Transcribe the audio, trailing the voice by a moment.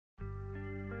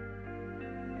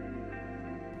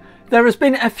There has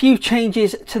been a few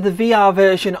changes to the VR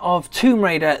version of Tomb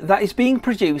Raider that is being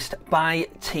produced by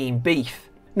Team Beef.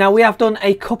 Now, we have done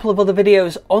a couple of other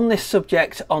videos on this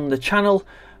subject on the channel,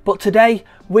 but today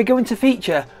we're going to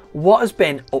feature what has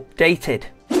been updated.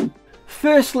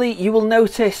 Firstly, you will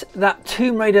notice that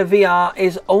Tomb Raider VR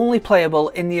is only playable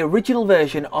in the original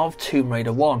version of Tomb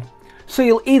Raider 1. So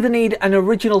you'll either need an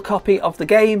original copy of the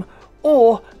game,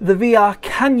 or the VR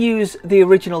can use the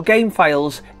original game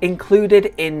files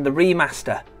included in the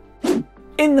remaster.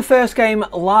 In the first game,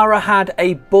 Lara had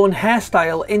a bun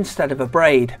hairstyle instead of a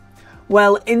braid.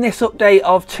 Well, in this update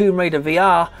of Tomb Raider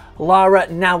VR, Lara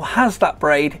now has that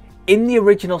braid in the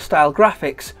original style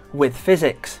graphics with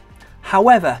physics.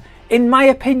 However, in my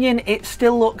opinion, it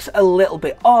still looks a little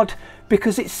bit odd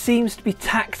because it seems to be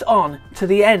tacked on to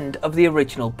the end of the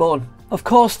original bun. Of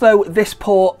course though, this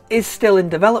port is still in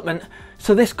development,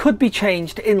 so this could be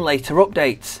changed in later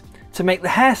updates to make the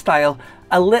hairstyle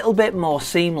a little bit more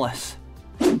seamless.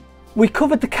 We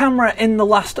covered the camera in the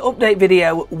last update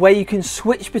video where you can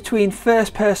switch between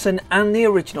first person and the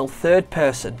original third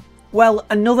person. Well,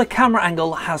 another camera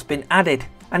angle has been added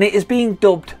and it is being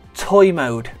dubbed toy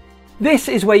mode. This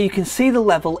is where you can see the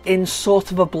level in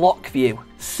sort of a block view,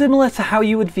 similar to how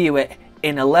you would view it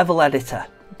in a level editor,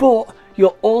 but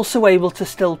you're also able to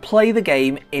still play the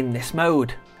game in this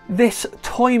mode. This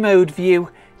toy mode view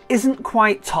isn't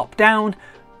quite top down,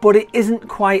 but it isn't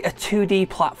quite a 2D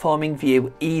platforming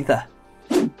view either.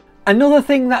 Another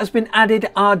thing that has been added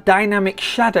are dynamic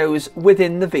shadows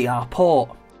within the VR port.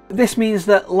 This means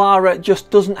that Lara just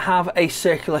doesn't have a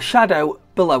circular shadow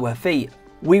below her feet.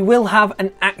 We will have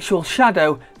an actual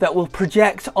shadow that will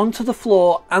project onto the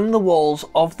floor and the walls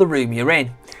of the room you're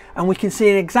in. And we can see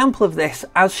an example of this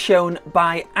as shown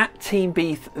by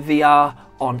 @TeamBeefVR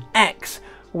on X,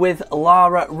 with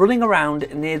Lara running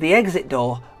around near the exit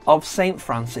door of St.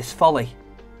 Francis Folly.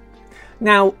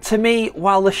 Now, to me,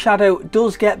 while the shadow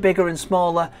does get bigger and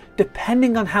smaller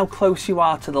depending on how close you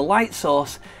are to the light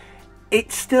source,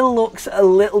 it still looks a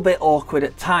little bit awkward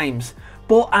at times.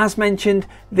 But as mentioned,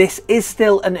 this is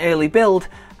still an early build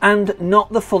and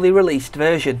not the fully released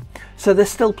version, so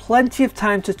there's still plenty of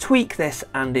time to tweak this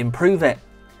and improve it.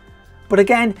 But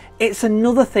again, it's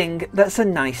another thing that's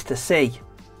nice to see.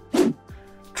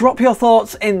 Drop your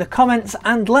thoughts in the comments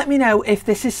and let me know if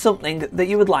this is something that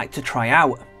you would like to try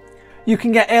out. You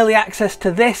can get early access to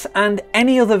this and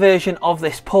any other version of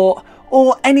this port,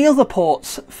 or any other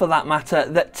ports for that matter,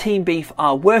 that Team Beef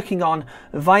are working on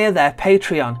via their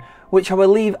Patreon, which I will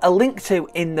leave a link to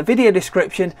in the video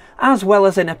description as well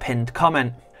as in a pinned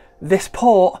comment. This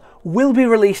port will be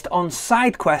released on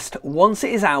SideQuest once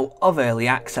it is out of early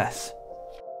access.